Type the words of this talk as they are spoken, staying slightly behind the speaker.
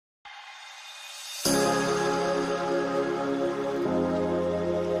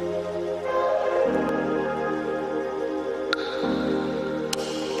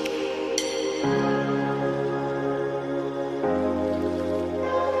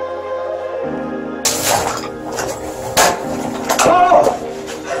Oh!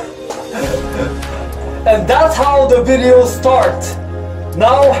 And that's how the video starts.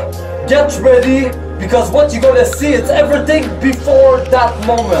 Now, get ready, because what you're gonna see is everything before that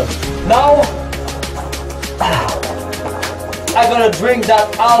moment. Now, I'm gonna drink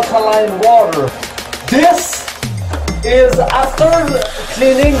that alkaline water. This is after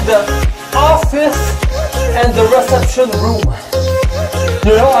cleaning the office and the reception room.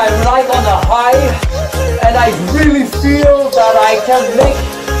 You know, I'm like on a high, and I really feel that I can make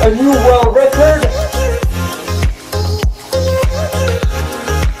a new world record.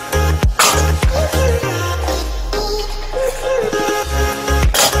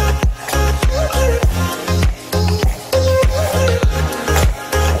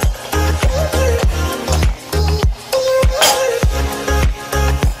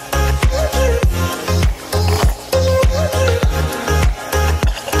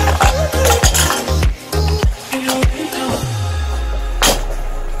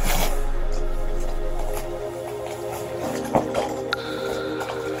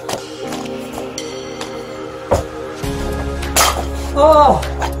 Oh!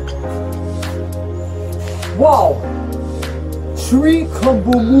 Wow! 3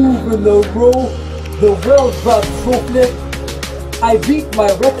 combo move in a row, the world drop flip. I beat my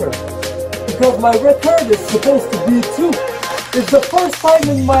record, because my record is supposed to be 2. It's the first time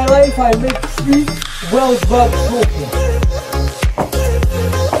in my life I make 3 world drop flips.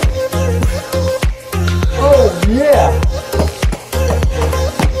 Oh yeah!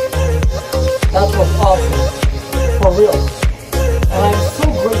 That was awesome, for real. And I'm so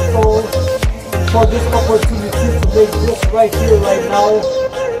grateful for this opportunity to make this right here, right now.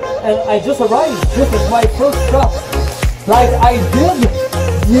 And I just arrived. This is my first shot. Like, I did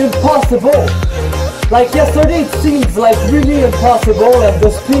the impossible. Like yesterday it seems like really impossible, and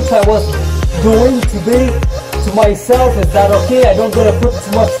the speech I was doing today to myself is that, okay, I don't gonna put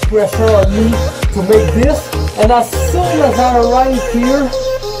too much pressure on me to make this. And as soon as I arrive here,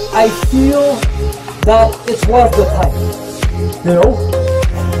 I feel that it was the time. You know?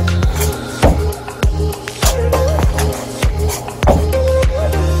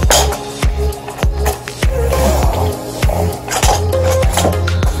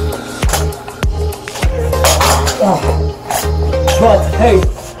 But hey,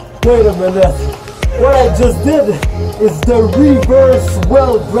 wait a minute. What I just did is the reverse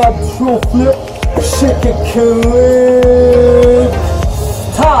well grab throw flip, shake it clip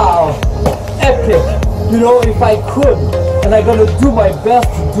style. Epic. You know, if I could, and I'm gonna do my best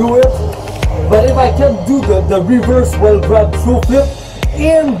to do it, but if I can do the reverse well grab throw flip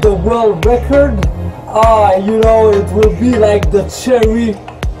in the world record, you know, it will be like the cherry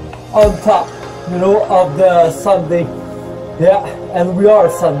on top, you know, of the Sunday. Yeah, and we are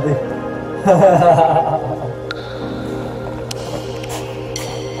Sunday.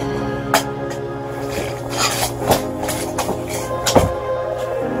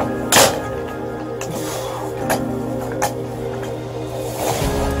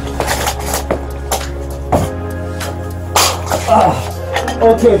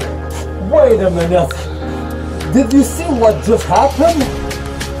 Okay, wait a minute. Did you see what just happened?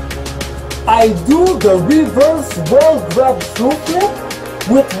 I do the reverse world grab through flip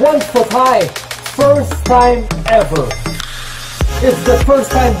with 1 foot high. First time ever. It's the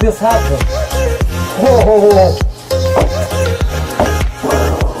first time this happened. Oh,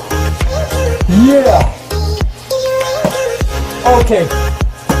 yeah. Okay.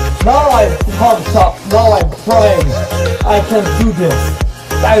 Now I'm pumped up. Now I'm primed. I can do this.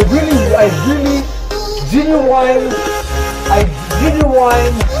 I really, genuine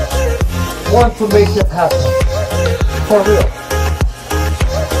want to make it happen. For real.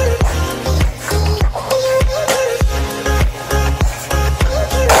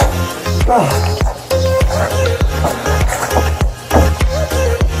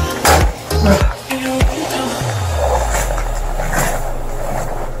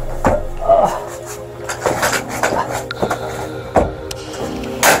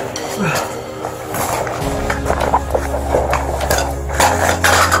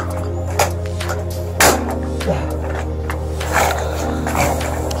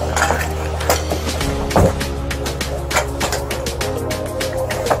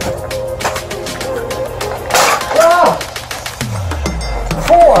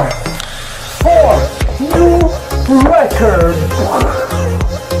 Record.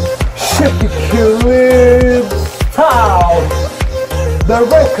 Shake it clip style. The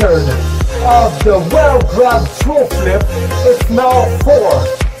record of the well grab throw flip is now 4.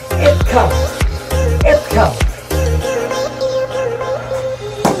 It counts. It counts.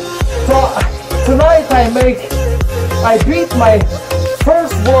 So tonight I beat my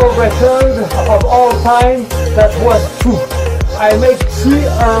first world record of all time, that was 2. I make 3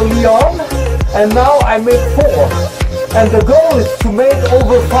 early on, and now I make 4. And the goal is to make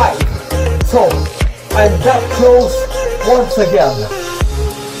over 5. So, I'm that close once again.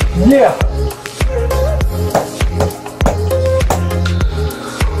 Yeah!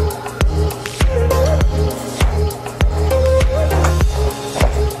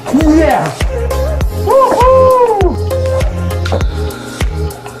 Yeah! Woohoo!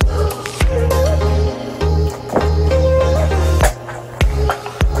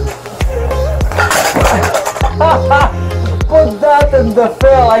 Put that in the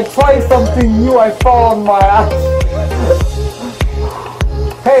fail. I try something new, I fall on my ass.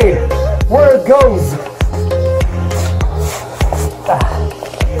 Hey, where it goes?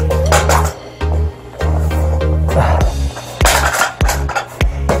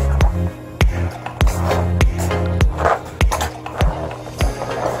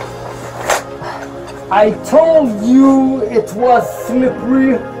 I told you it was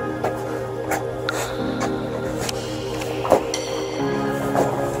slippery.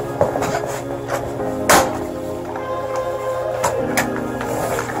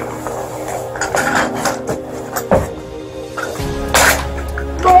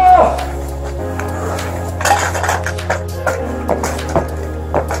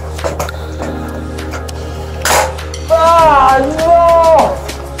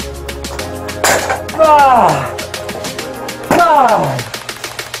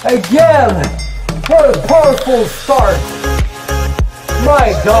 Again! What a powerful start!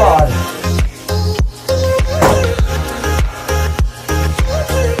 My God!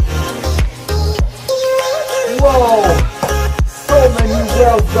 Whoa! So many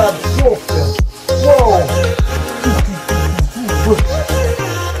well-done trophies! Whoa!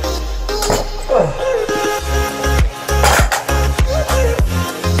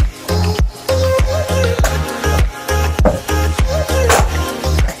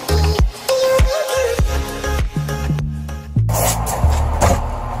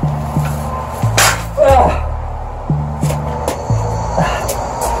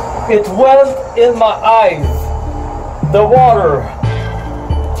 It went in my eyes, the water.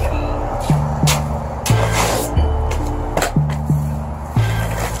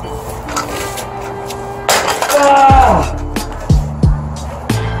 Ah!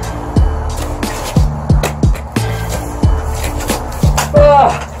 Ah!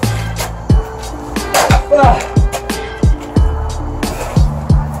 Ah!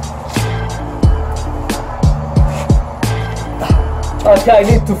 Okay, I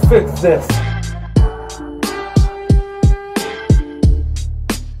need to fix this.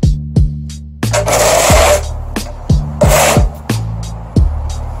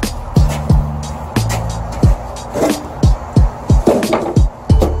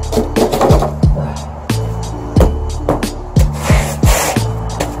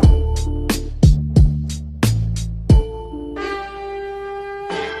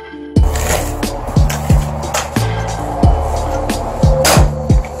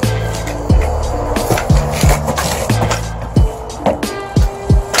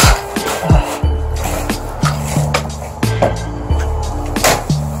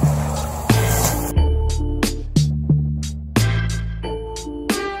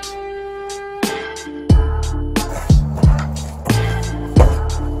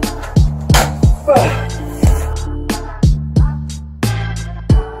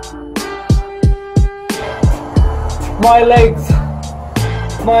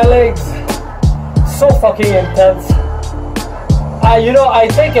 My legs, so fucking intense. You know, I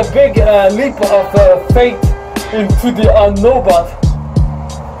take a big leap of faith into the unknown, but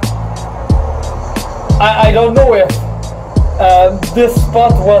I don't know if this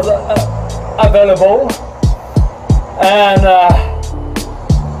spot was available, and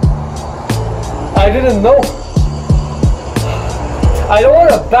I didn't know. I don't want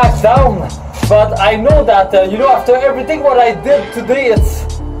to back down. But I know that, you know, after everything what I did today,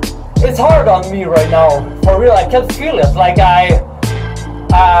 it's hard on me right now. For real, I can feel it. Like I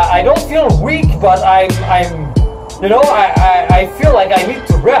don't feel weak, but I'm you know, I feel like I need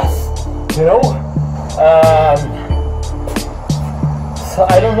to rest, you know. So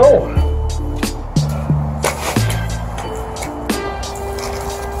I don't know.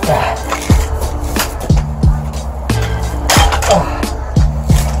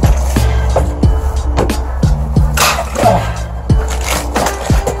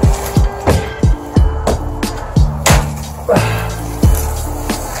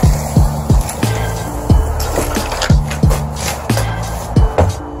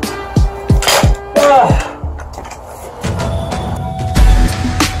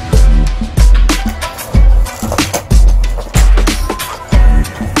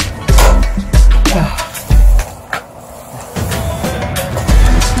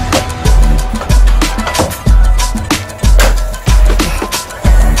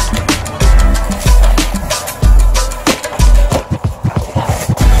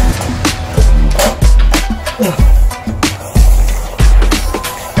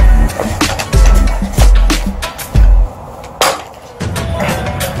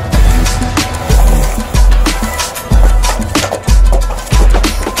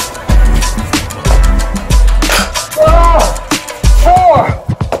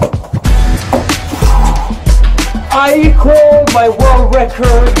 my world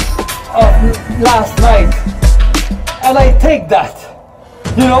record of last night. And I take that.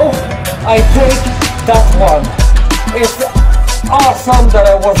 You know, I take that one. It's awesome that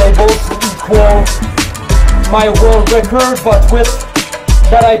I was able to equal my world record, but with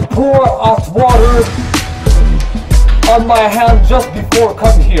that I pour hot water on my hand just before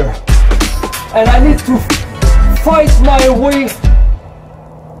coming here. And I need to fight my way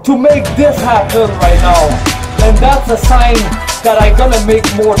to make this happen right now. And that's a sign that I'm gonna make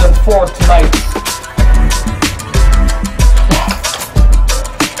more than 4 tonight.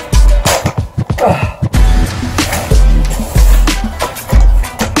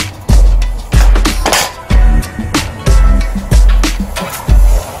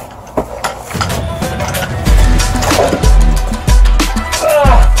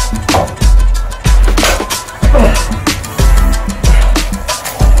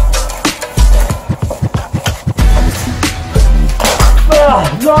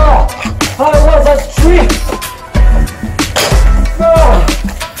 No! I was a tree! No!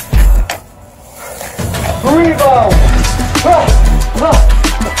 Rebound!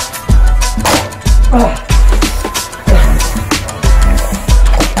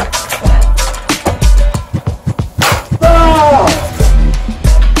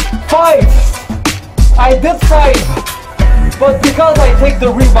 Five! I did 5, but because I take the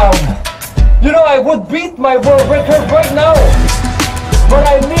rebound, you know, I would beat my world record right now. But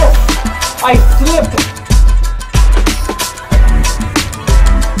I missed, I slipped